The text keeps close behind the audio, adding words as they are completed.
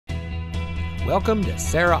Welcome to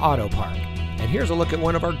Serra Auto Park, and here's a look at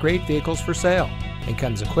one of our great vehicles for sale. It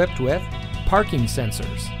comes equipped with parking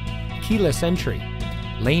sensors, keyless entry,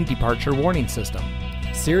 lane departure warning system,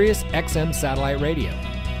 Sirius XM satellite radio,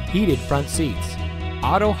 heated front seats,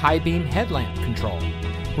 auto high beam headlamp control,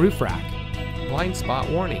 roof rack, blind spot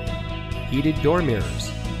warning, heated door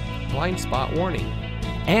mirrors, blind spot warning,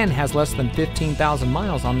 and has less than 15,000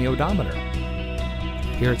 miles on the odometer.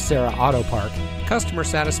 Here at Serra Auto Park, customer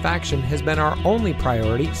satisfaction has been our only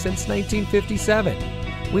priority since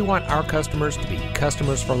 1957. We want our customers to be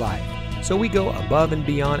customers for life, so we go above and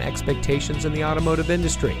beyond expectations in the automotive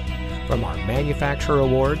industry. From our manufacturer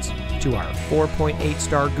awards to our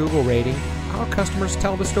 4.8-star Google rating, our customers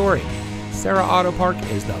tell the story. Serra Auto Park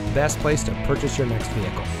is the best place to purchase your next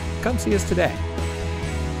vehicle. Come see us today.